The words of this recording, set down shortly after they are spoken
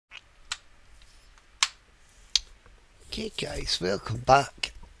Okay guys, welcome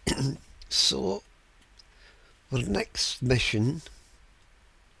back. So, our next mission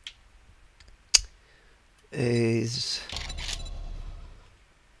is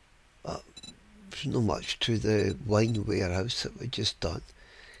there's not much to the wine warehouse that we just done.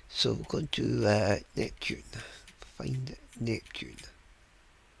 So we're going to Neptune. Find Neptune.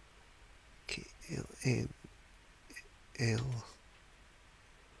 Okay, L.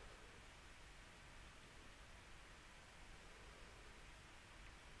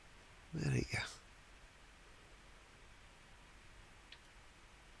 There we go.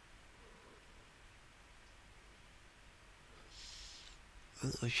 I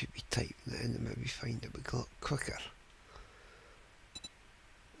know I should be typing it in and maybe find it a lot quicker.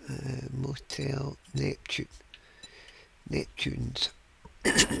 Motel Neptune. Neptunes.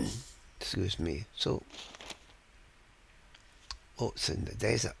 Excuse me. So, it's in the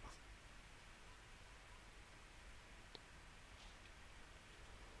desert.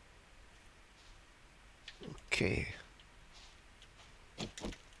 Okay.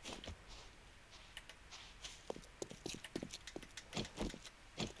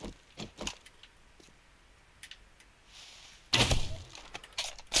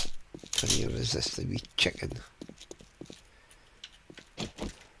 Can you resist the wee chicken?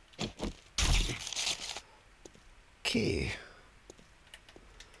 Okay.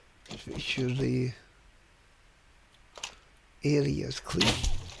 Just make sure the area is clean.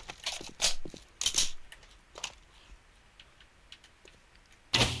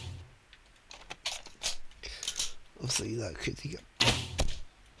 Obviously that could take it.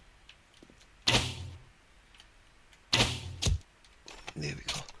 There we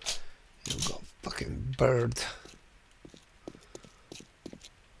go. You've got a fucking bird.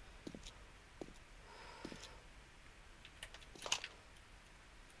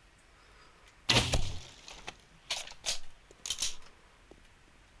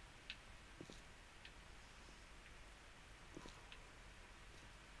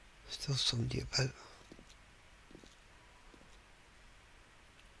 Still somebody about.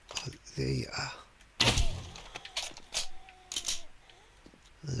 Oh, there you are.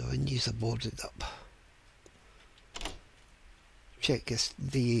 The windows are boarded up. Check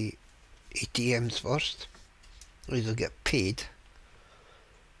the ATMs first, or you'll get paid.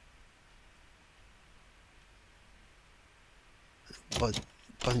 But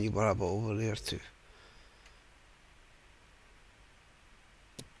bunny rabbit over there too.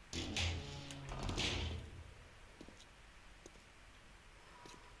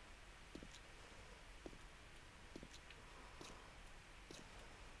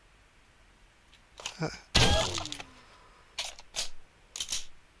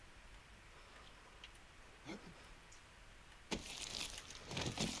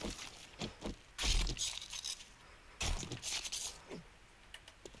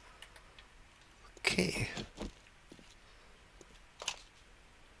 Okay.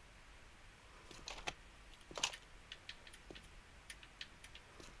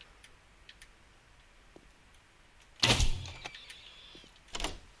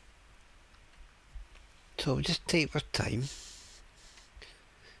 So we'll just take our time. There's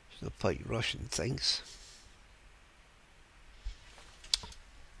no point rushing things.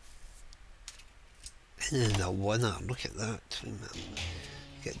 And then a winner, look at that.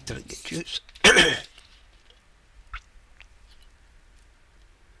 Get drink the juice.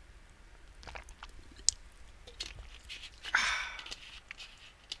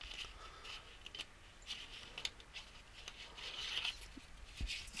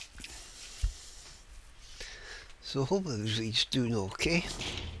 So hopefully everybody's doing okay.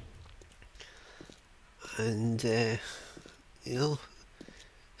 And you know,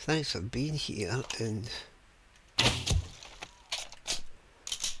 thanks for being here, and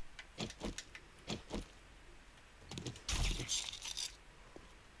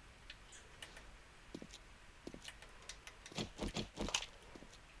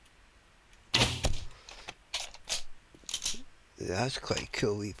that's quite a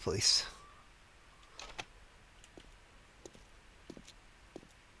cool wee place.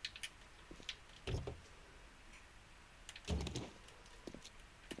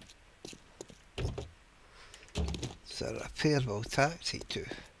 It's a repairable taxi too.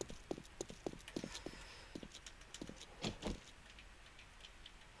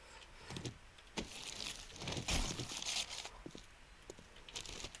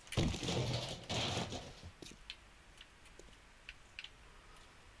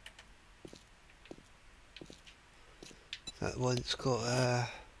 That one's got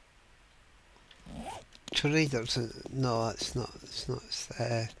traders. No, it's not. It's not. It's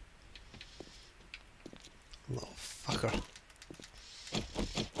a little fucker.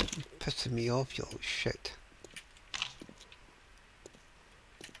 You're pissing me off, you little shit.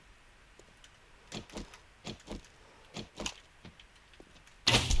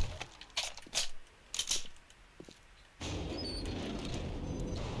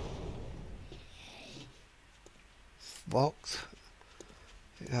 Locked.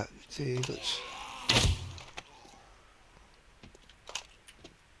 Yeah, see, let's...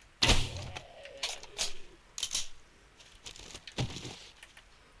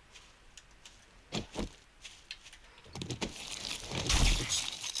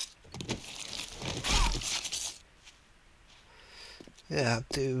 Yeah, I have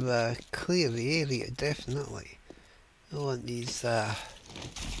to clear the area, definitely. I don't want these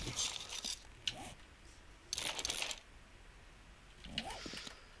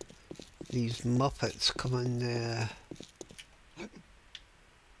Muppets coming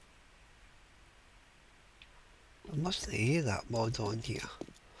I mustn't hear that mod on here.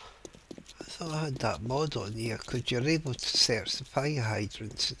 I thought I had that mod on here because you're able to search the fire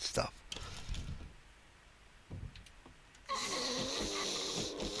hydrants and stuff.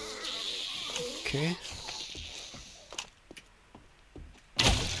 Okay.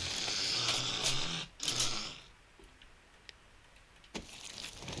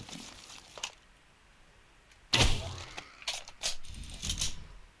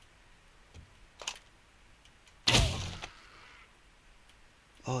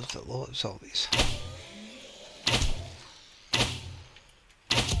 Oh, there's a lot of zombies.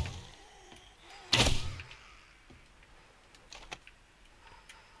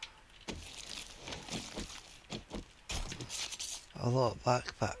 A lot of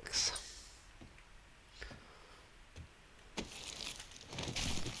backpacks.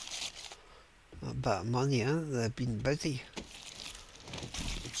 A bit of money, huh? They've been busy.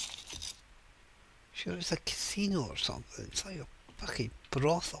 Sure it's a casino or something. It's like a fucking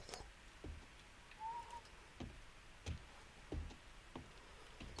brothel.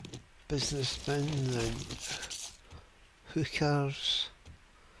 Businessmen and hookers.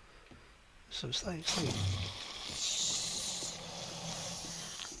 So it's like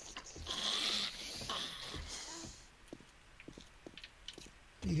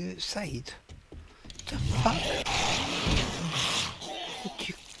you outside? The fuck? What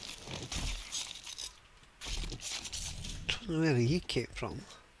you... don't know where you came from.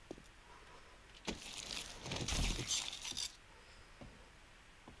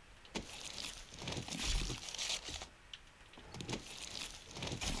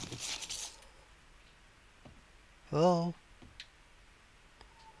 Hello?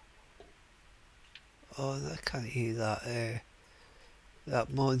 Oh, I can't hear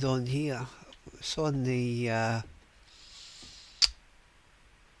that mod on here. It's on the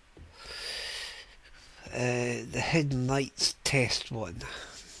Hidden Lights test one.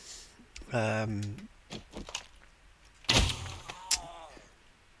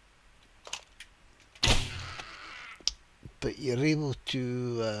 But you're able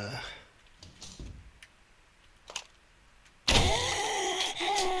to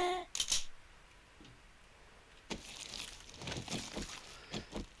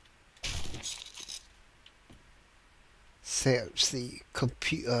search the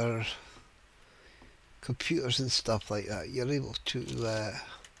computers and stuff like that. You're able to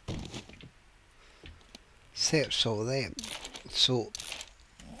search all them, so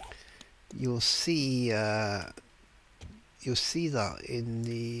you'll see that in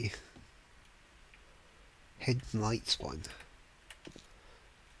the Hidden Lights one.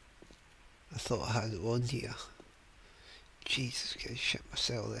 I thought I had it on here. Jesus, I shit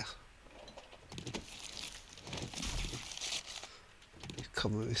myself there. You're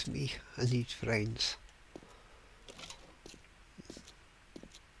coming with me. I need friends.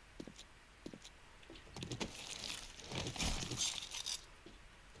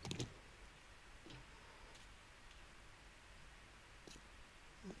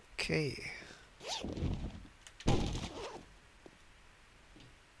 Okay.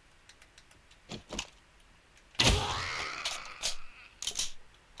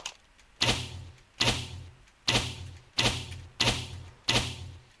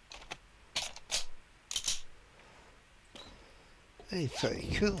 Hey,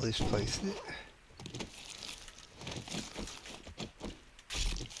 pretty cool this place, isn't it?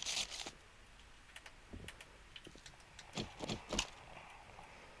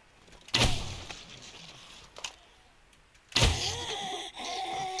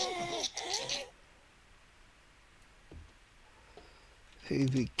 Who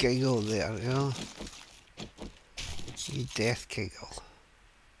would giggle there, you know? You death giggle.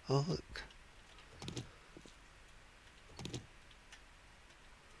 Oh look.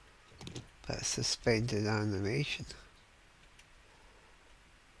 suspended animation.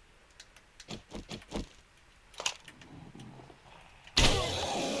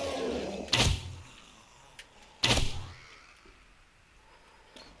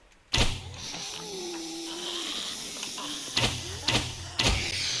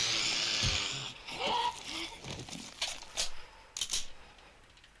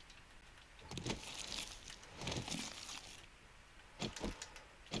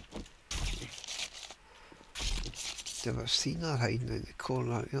 Never seen her hiding in the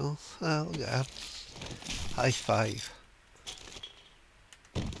corner, you know. Look at her. High five.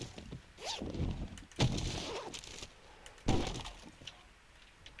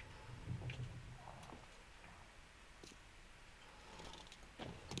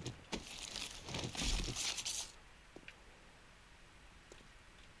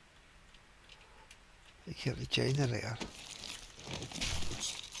 Look at the generator.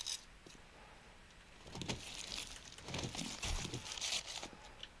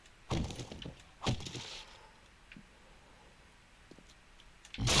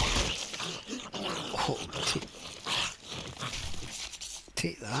 Oh,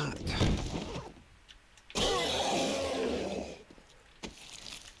 take that.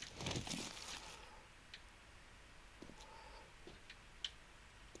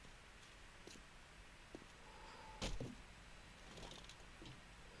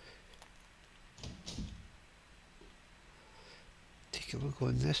 Take it, we're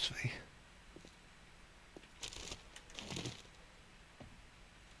going this way.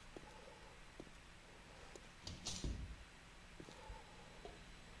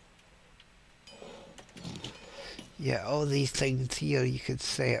 Yeah, all these things here you could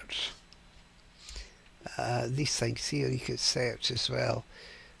search. These things here you could search as well.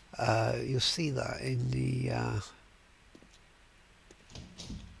 You'll see that in the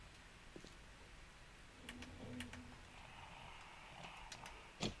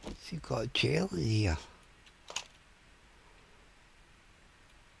you've got a jail in here.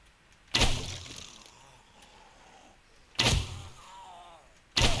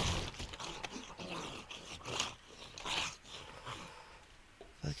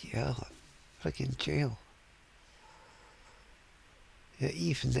 Bloody hell, a friggin' jail. Yeah,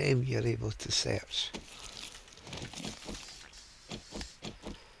 even them you're able to search.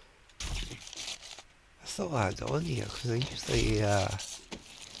 I thought I had it on here because I usually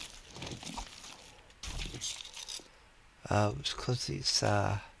it's because it's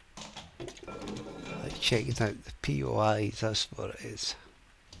like checking out the POIs, that's what it is.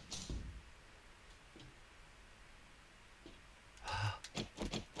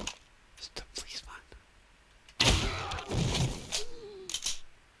 Stop, please, man.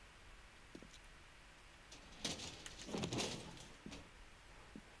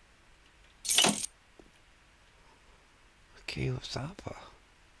 Okay, what's that for?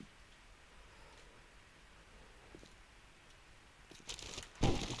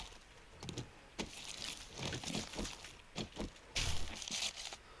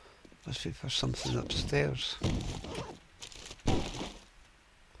 Must be for something upstairs.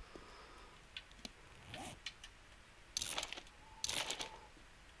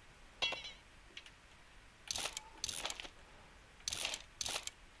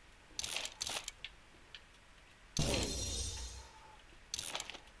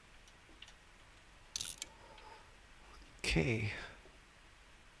 Okay.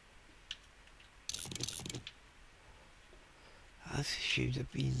 I should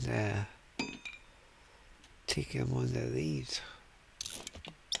have been taking one of these.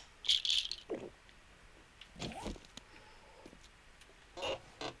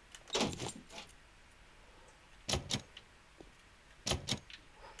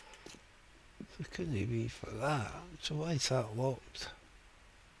 So couldn't it be for that? So why is that locked?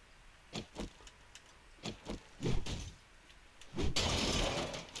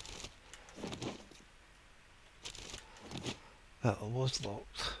 Well, it was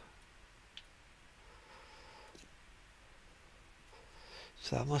locked.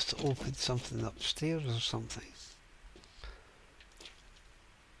 So I must have opened something upstairs or something.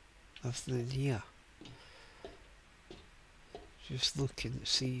 Nothing in here. Just looking to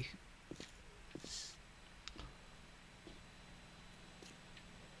see.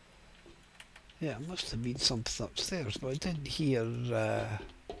 Yeah, it must have been something upstairs, but I didn't hear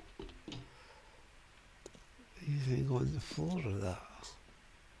anything on the floor of that.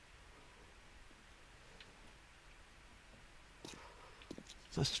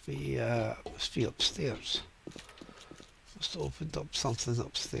 Must be upstairs. Must have opened up something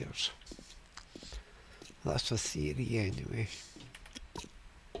upstairs. That's a theory anyway.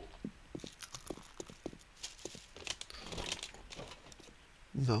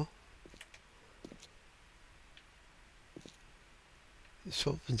 No. It's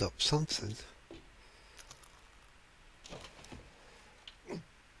opened up something.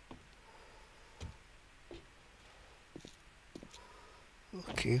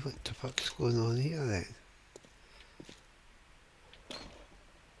 Okay, what the fuck's going on here then?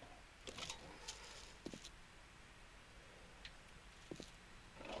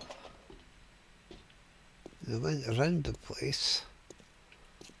 They went around the place.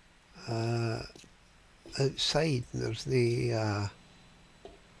 Outside there's the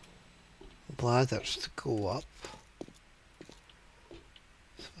ladders to go up.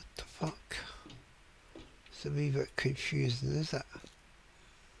 So what the fuck? It's a wee bit confusing, is it?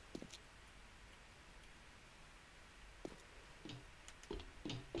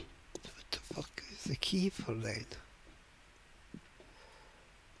 So what the fuck is the key for then?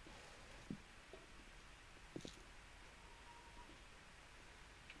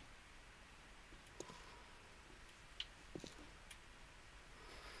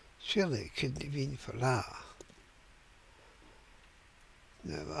 Surely it couldn't have been for that.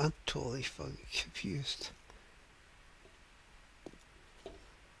 No, I'm totally fucking confused.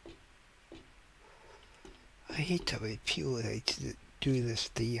 I hate how people like to do this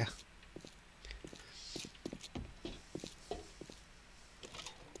to you.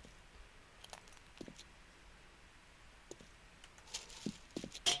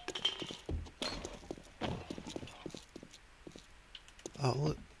 Oh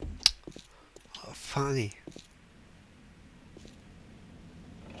look, oh Fanny.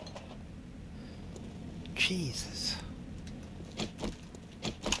 Jesus.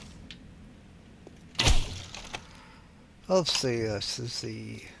 I'll say this is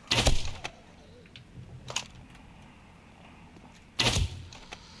the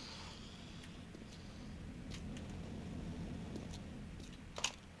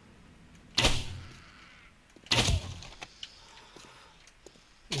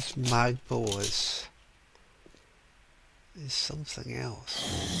this Magbo is something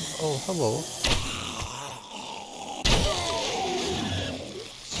else. Oh, hello.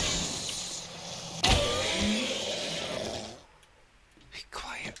 Be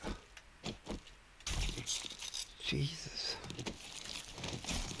quiet. Jesus.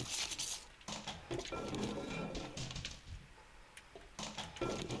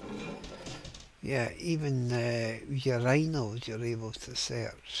 Yeah, even urinals you're able to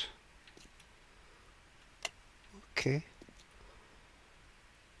search. Okay.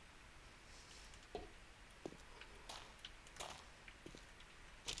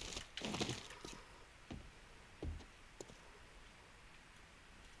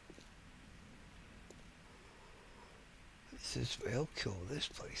 This is well cool, this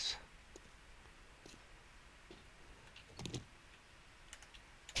place.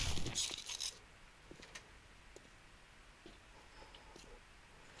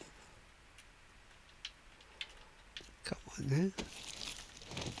 Come on then.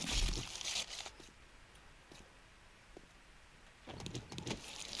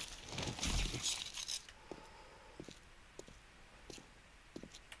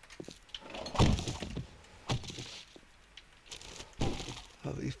 A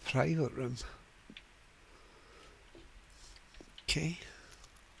wee private room. Okay.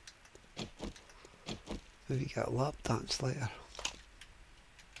 Maybe get a lap dance later.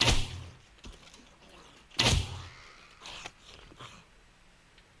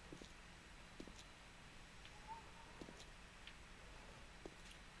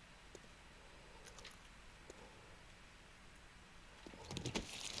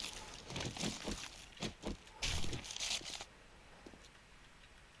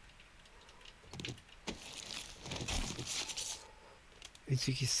 As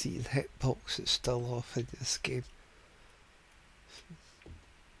you can see, the hitbox is still off in this game.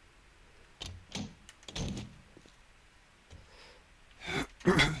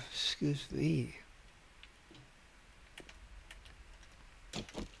 Excuse me.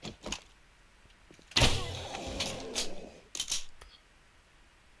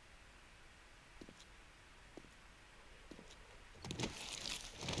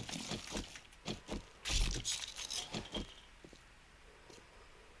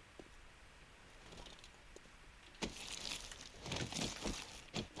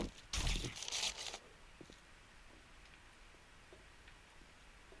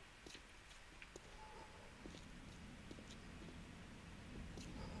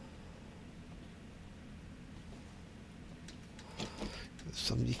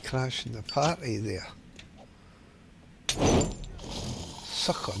 Somebody crashing the party there.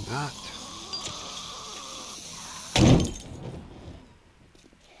 Suck on that.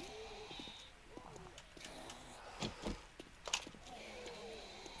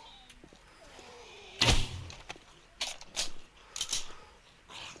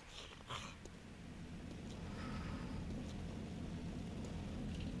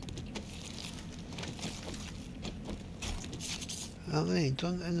 I mean,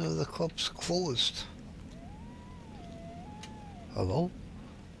 don't I know the club's closed? Hello?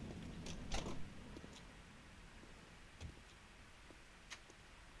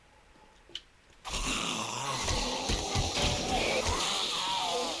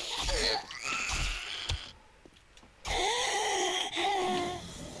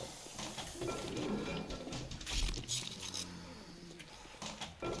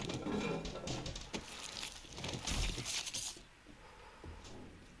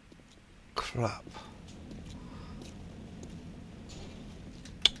 Crap.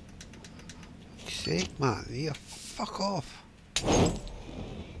 Sake, man, you fuck off.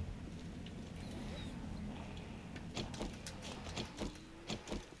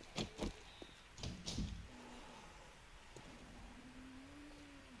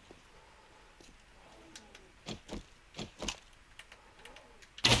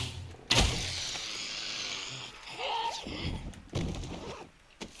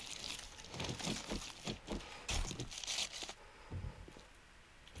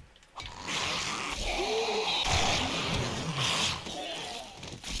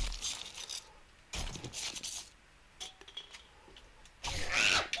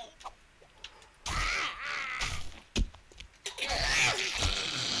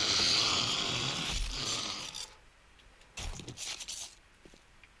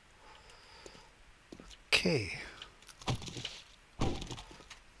 Okay.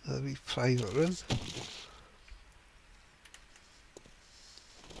 That'll be private room.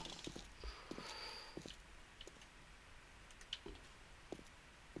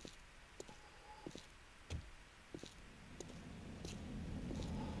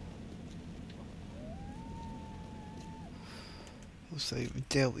 Looks like we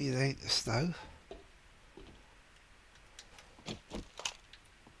dealt with this now.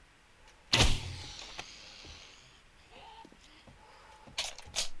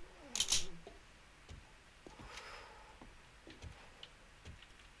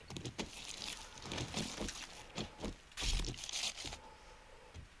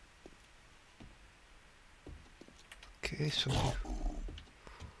 Okay,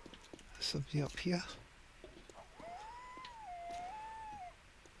 somebody up here.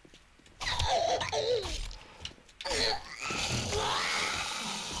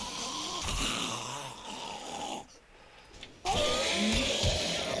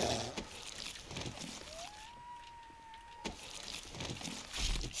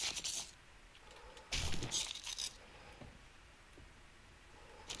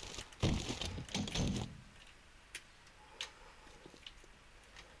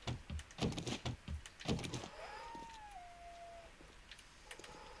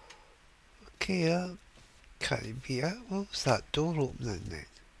 Okay, can't it be it? What was that door opening then?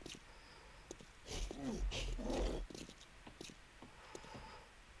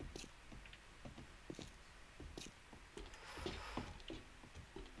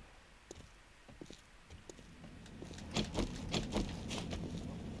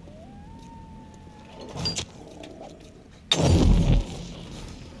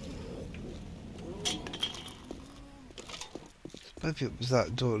 Maybe it was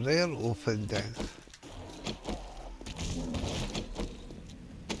that door there opened then.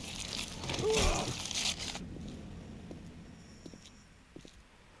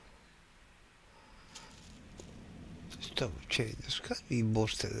 Just double check. There's got to be more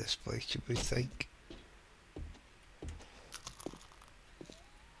to this place, you would think.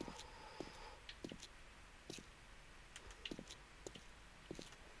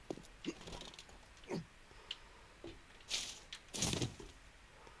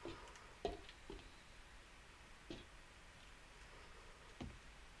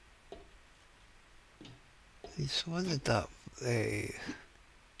 He's wanted that, see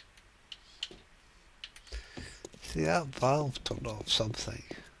that valve turned off something.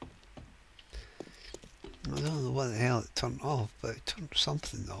 I don't know what the hell it turned off, but it turned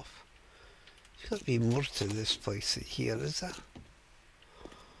something off. There's got to be more to this place than here, is there?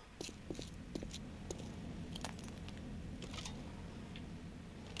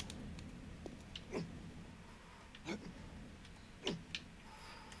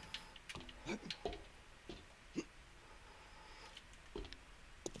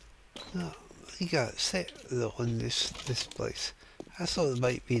 No, you got set on this place. I thought it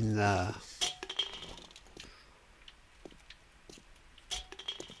might be in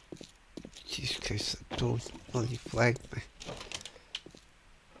Jesus Christ, don't bloody flag me.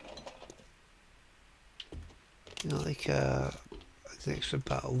 You know, like an extra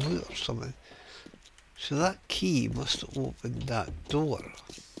bit of loot or something. So that key must have opened that door.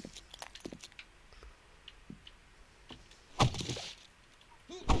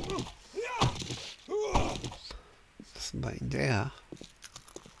 mind there.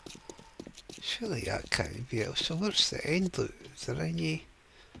 Surely that can't be it. So what's the end loop? Is there no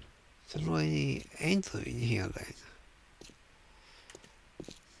any end loop in here then?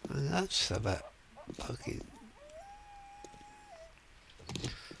 And that's a bit fucking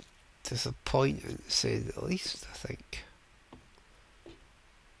disappointing to say the least, I think.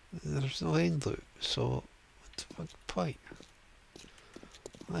 There's no end loop, so what's the point?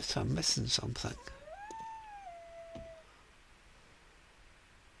 Unless I'm missing something.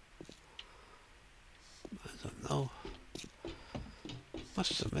 I don't know.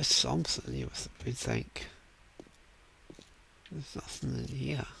 Must have missed something, you would think. There's nothing in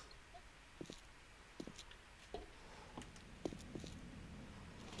here.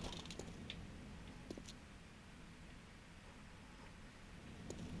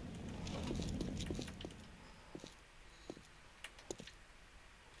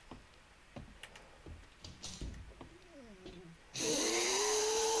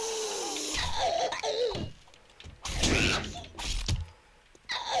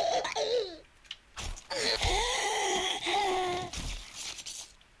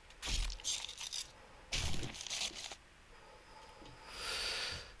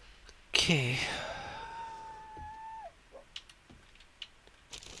 Okay.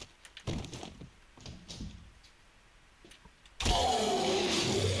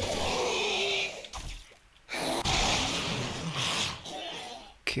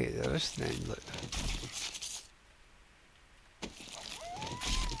 Okay, there is an end loop.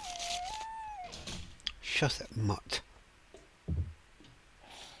 Shut it, mutt.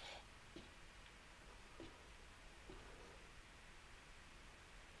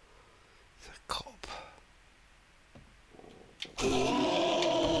 The cop.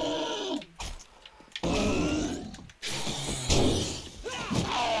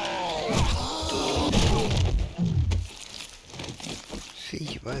 See,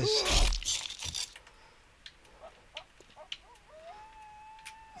 he was.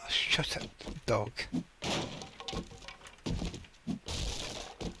 Oh, shut it, dog.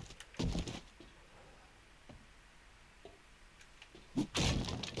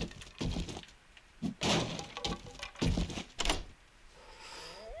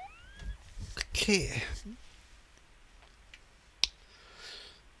 Okay.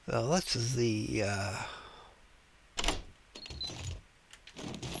 Well, this is the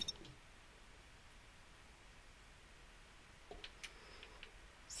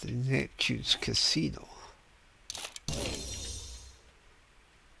Neptunes Casino.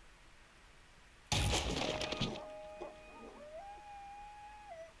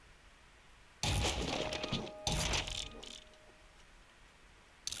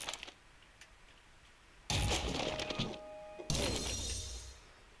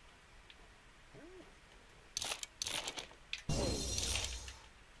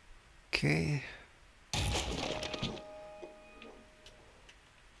 Okay.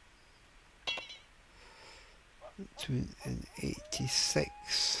 In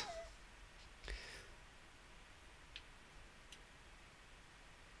 86.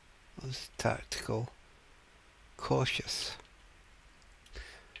 Was tactical, cautious.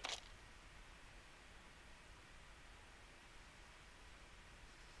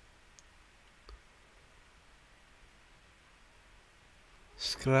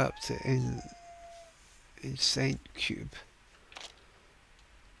 Scrapped it in Saint Cube.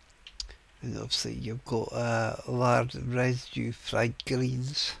 And obviously you've got large residue fried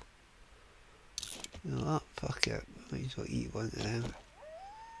greens. You know what? Fuck it. Might as well eat one of them.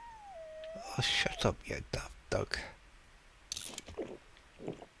 Oh, shut up, you daft dog.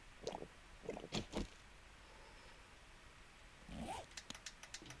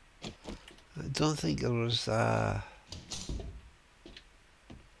 I don't think there was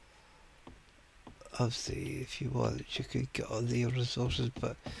obviously if you wanted you could get all the resources,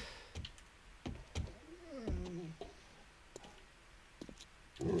 but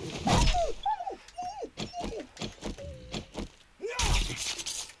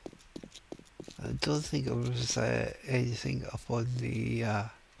I don't think there was anything up on the let's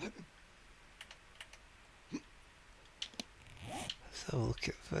have a look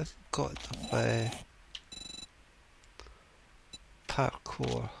if I've got enough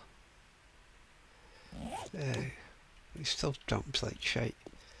parkour. He still jumps like shite.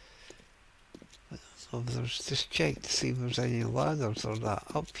 So if there's just check to see if there's any ladders or that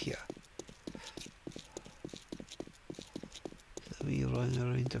up here. So we run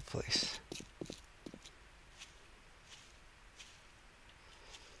around the place.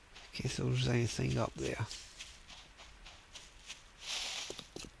 In case there was anything up there.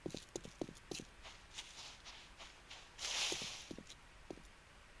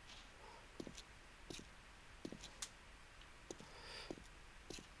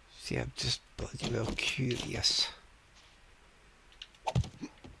 See, I'm just bloody well curious.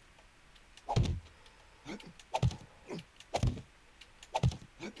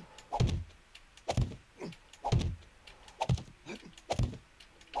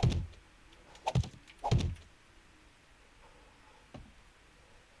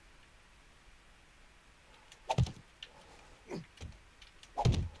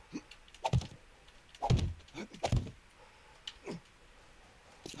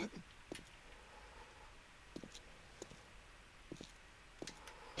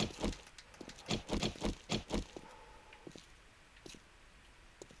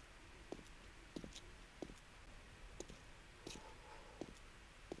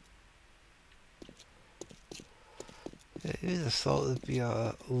 I would have thought there'd be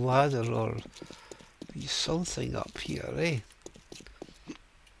a ladder or be something up here, eh?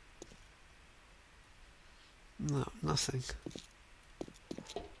 No, nothing.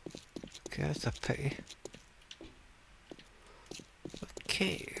 Okay, that's a pity.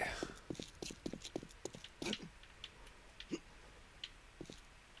 Okay.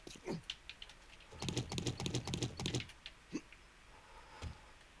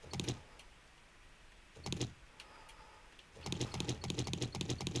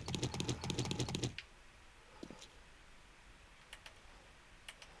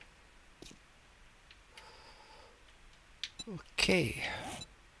 Okay.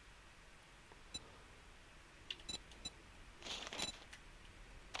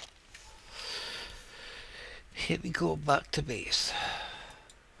 Here we go, back to base.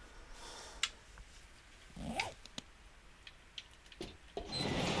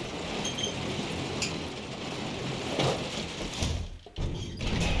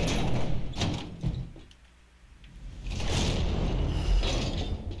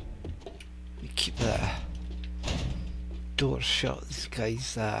 We keep the door shut. These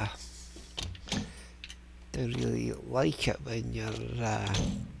guys don't really like it when you're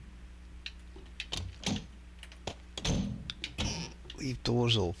leave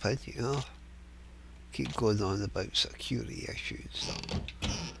doors open, you know. Keep going on about security issues and stuff.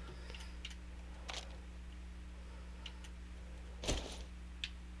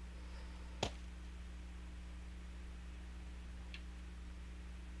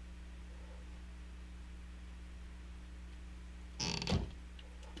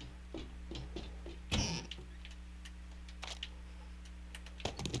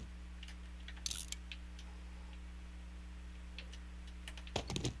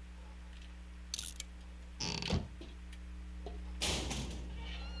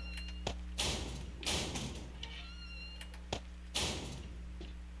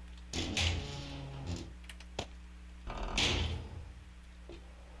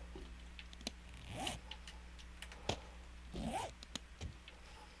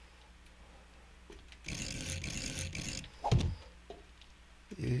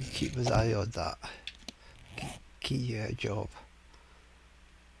 You keep his eye on that. Key you a job.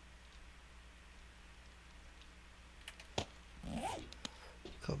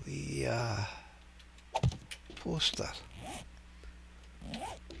 Could be poster.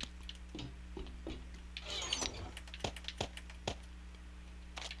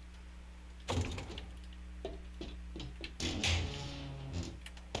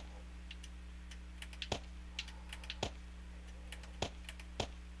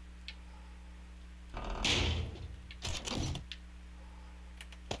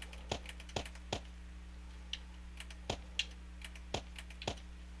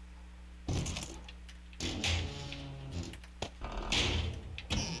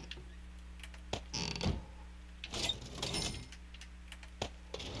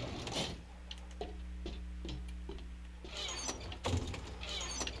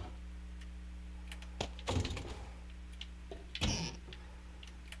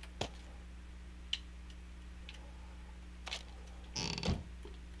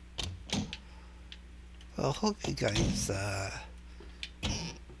 Well, I hope you guys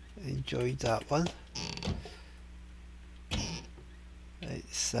enjoyed that one.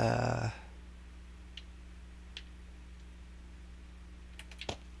 It's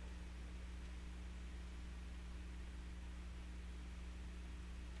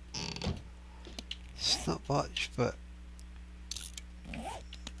it's not much, but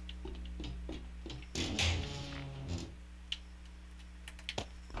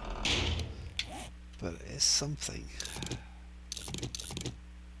it's something.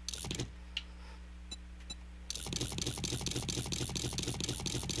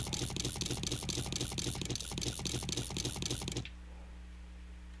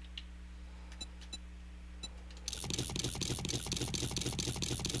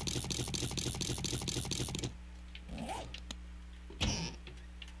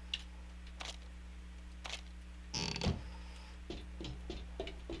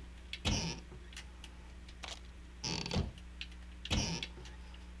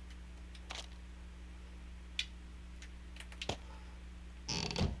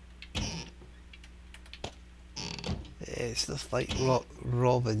 it's just like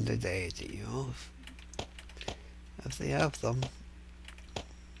robbing the dead, you know. If they have them,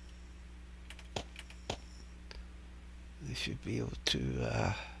 they should be able to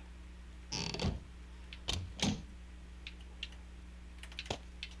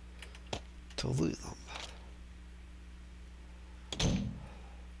loot them.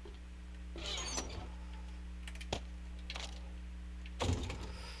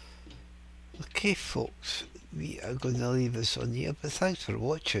 Okay folks, we are going to leave this on here, but thanks for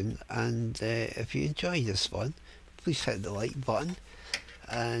watching, and if you enjoyed this one, please hit the like button,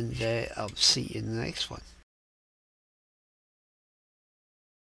 and I'll see you in the next one.